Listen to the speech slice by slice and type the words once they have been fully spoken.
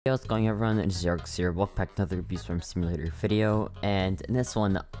Hey, how's it going everyone, it's Xerx here, welcome back to another Beeswarm Simulator video, and in this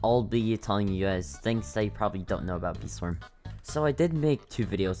one, I'll be telling you guys things that you probably don't know about Beeswarm. So I did make 2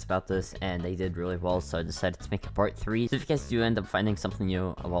 videos about this, and they did really well, so I decided to make a part 3. So if you guys do end up finding something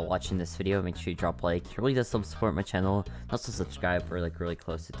new while watching this video, make sure you drop a like, it really does help support my channel, and also subscribe, we're like really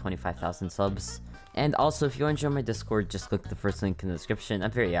close to 25,000 subs. And also, if you want to join my Discord, just click the first link in the description.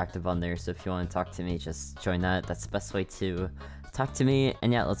 I'm very active on there, so if you want to talk to me, just join that. That's the best way to talk to me.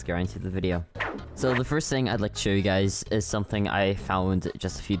 And yeah, let's get right into the video. So the first thing I'd like to show you guys is something I found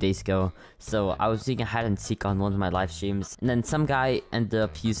just a few days ago. So I was doing a hide and seek on one of my live streams, and then some guy ended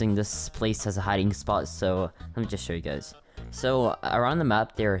up using this place as a hiding spot, so let me just show you guys. So around the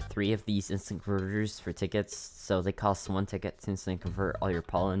map, there are 3 of these instant converters for tickets, so they cost 1 ticket to instantly convert all your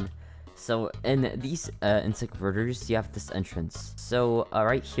pollen. So in these instant converters, you have this entrance. So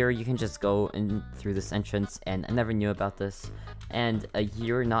right here, you can just go in through this entrance, and I never knew about this. And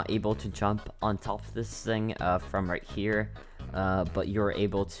you're not able to jump on top of this thing from right here, but you're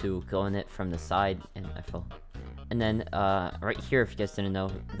able to go in it from the side, and I fell. And then right here, if you guys didn't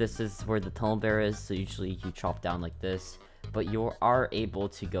know, this is where the tunnel bear is, so usually you chop down like this, but you are able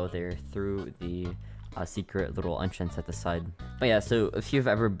to go there through the secret little entrance at the side. But yeah, so if you've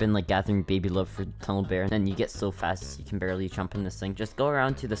ever been like gathering baby love for tunnel bear and then you get so fast you can barely jump in this thing, just go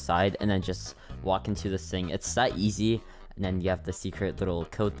around to the side and then just walk into this thing. It's that easy. And then you have the secret little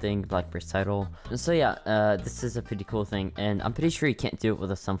code thing, Blackbeard's title. And so yeah, this is a pretty cool thing, and I'm pretty sure you can't do it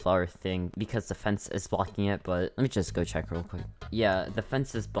with a sunflower thing because the fence is blocking it, but let me just go check real quick. Yeah, the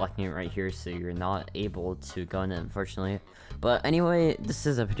fence is blocking it right here, so you're not able to go in it, unfortunately. But anyway, this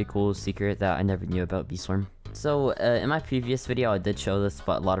is a pretty cool secret that I never knew about Beeswarm. So in my previous video I did show this,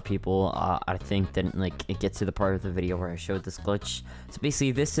 but a lot of people I think didn't like get to the part of the video where I showed this glitch. So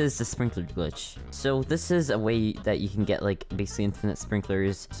basically this is the sprinkler glitch. So this is a way that you can get like basically infinite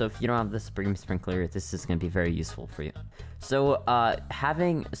sprinklers. So if you don't have the Supreme Sprinkler, this is going to be very useful for you. So not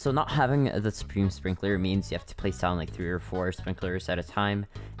having the Supreme Sprinkler means you have to place down like 3 or 4 sprinklers at a time.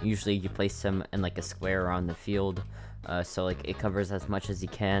 Usually you place them in like a square around the field. So like it covers as much as you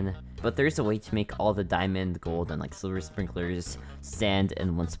can, but there's a way to make all the diamond, gold, and like silver sprinklers stand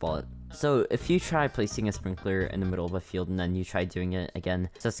in one spot. So if you try placing a sprinkler in the middle of a field and then you try doing it again,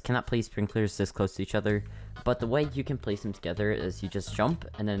 it says cannot place sprinklers this close to each other, but the way you can place them together is you just jump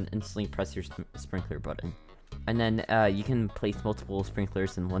and then instantly press your sprinkler button. And then you can place multiple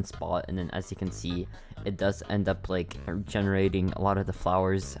sprinklers in one spot, and then as you can see, it does end up like generating a lot of the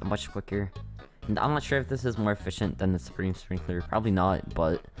flowers much quicker. And I'm not sure if this is more efficient than the Supreme Sprinkler, probably not,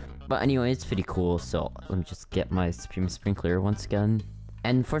 but anyway, it's pretty cool. So let me just get my Supreme Sprinkler once again.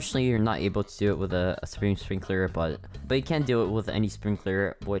 And unfortunately, you're not able to do it with a Supreme Sprinkler, but you can do it with any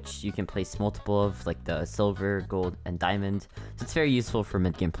sprinkler, which you can place multiple of, like the silver, gold, and diamond. So it's very useful for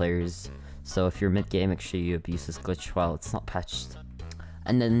mid-game players. So if you're mid-game, make sure you abuse this glitch while it's not patched.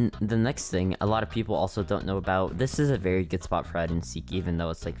 And then the next thing a lot of people also don't know about, this is a very good spot for hide and seek, even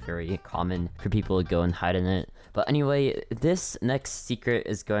though it's like very common for people to go and hide in it. But anyway, this next secret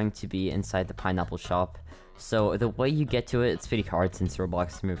is going to be inside the pineapple shop. So the way you get to it, it's pretty hard since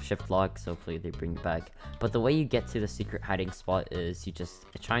Roblox removed shift lock, so hopefully they bring it back. But the way you get to the secret hiding spot is you just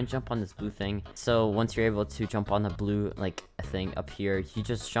try and jump on this blue thing. So once you're able to jump on the blue like thing up here, you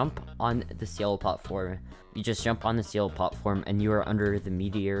just jump on this yellow platform. You just jump on this yellow platform and you are under the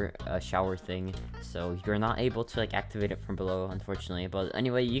meteor shower thing. So you're not able to like activate it from below, unfortunately. But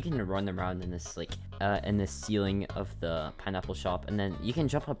anyway, you can run around in this like in this ceiling of the pineapple shop, and then you can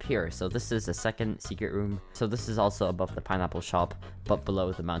jump up here. So this is the second secret room. So this is also above the pineapple shop, but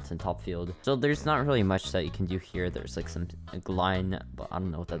below the mountaintop field. So there's not really much that you can do here. There's like some line, but I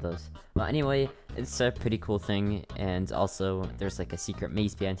don't know what that does. But anyway, it's a pretty cool thing. And also there's like a secret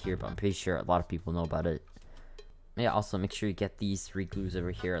maze behind here, but I'm pretty sure a lot of people know about it. Yeah, also make sure you get these 3 glues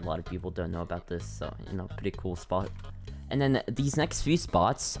over here. A lot of people don't know about this, so you know, pretty cool spot. And then these next few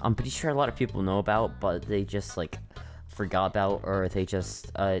spots, I'm pretty sure a lot of people know about, but they just like forgot about, or they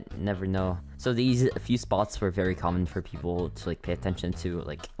just never know. So these few spots were very common for people to like pay attention to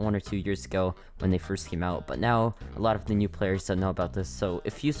like 1 or 2 years ago when they first came out, but now a lot of the new players don't know about this. So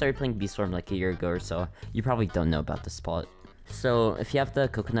if you started playing Beeswarm like a year ago or so, you probably don't know about this spot. So if you have the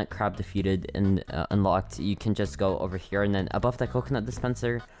coconut crab defeated and unlocked, you can just go over here, and then above the coconut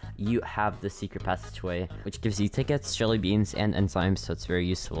dispenser you have the secret passageway, which gives you tickets, jelly beans, and enzymes, so it's very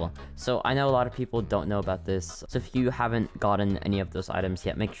useful. So I know a lot of people don't know about this, so if you haven't gotten any of those items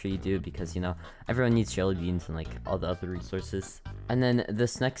yet, make sure you do, because you know, everyone needs jelly beans and like all the other resources. And then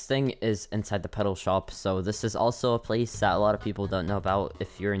this next thing is inside the petal shop. So this is also a place that a lot of people don't know about.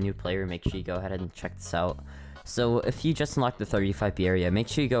 If you're a new player, make sure you go ahead and check this out. So if you just unlock the 35B area, make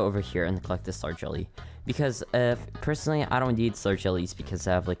sure you go over here and collect the star jelly. Because personally, I don't need star jellies because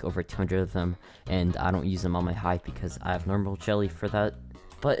I have like over 200 of them, and I don't use them on my hive because I have normal jelly for that.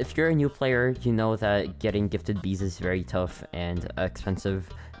 But if you're a new player, you know that getting gifted bees is very tough and expensive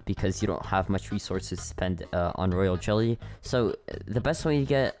because you don't have much resources to spend on royal jelly. So the best way to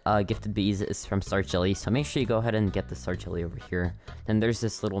get gifted bees is from star jelly, so make sure you go ahead and get the star jelly over here. Then there's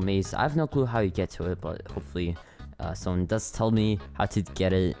this little maze. I have no clue how you get to it, but hopefully someone does tell me how to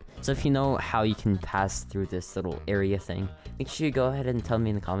get it. So if you know how you can pass through this little area thing, make sure you go ahead and tell me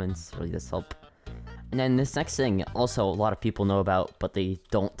in the comments. It really does help. And then this next thing, also a lot of people know about, but they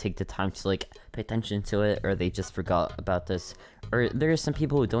don't take the time to like pay attention to it, or they just forgot about this, or there are some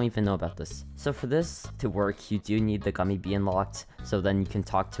people who don't even know about this. So for this to work, you do need the gummy bee unlocked, so then you can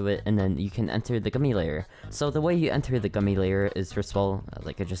talk to it, and then you can enter the gummy layer. So the way you enter the gummy layer is, first of all,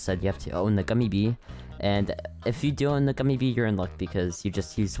 like I just said, you have to own the gummy bee, and if you do own the gummy bee, you're in luck because you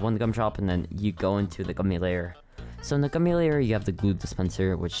just use one gumdrop and then you go into the gummy layer. So in the gummy layer, you have the glue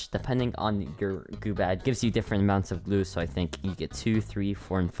dispenser, which depending on your goo bag gives you different amounts of glue. So I think you get 2, 3,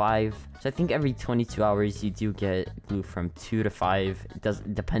 4, and 5. So I think every 22 hours you do get glue from 2 to 5,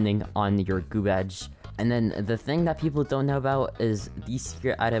 depending on your goo badge. And then the thing that people don't know about is these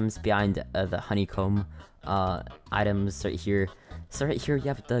secret items behind the honeycomb items right here. So right here you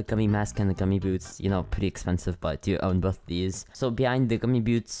have the gummy mask and the gummy boots, you know, pretty expensive, but do own both of these. So behind the gummy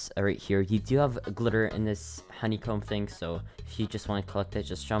boots right here, you do have glitter in this honeycomb thing, so if you just want to collect it,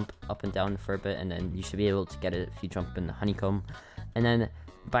 just jump up and down for a bit, and then you should be able to get it if you jump in the honeycomb. And then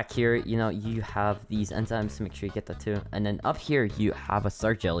back here, you know, you have these enzymes, so make sure you get that too. And then up here, you have a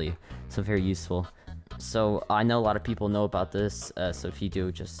star jelly, so very useful. So I know a lot of people know about this, so if you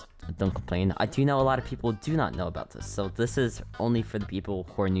do, just don't complain. I do know a lot of people do not know about this, so this is only for the people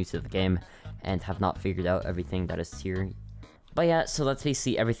who are new to the game and have not figured out everything that is here. But yeah, so that's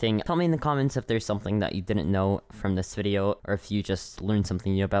basically everything. Tell me in the comments if there's something that you didn't know from this video, or if you just learned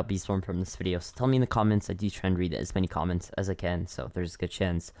something new about Beeswarm from this video. So tell me in the comments. I do try and read as many comments as I can, so there's a good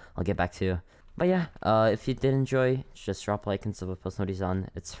chance I'll get back to you. But yeah, if you did enjoy, just drop a like and sub with post notifications on.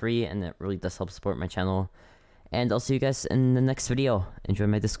 It's free and it really does help support my channel. And I'll see you guys in the next video. Enjoy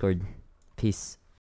my Discord. Peace.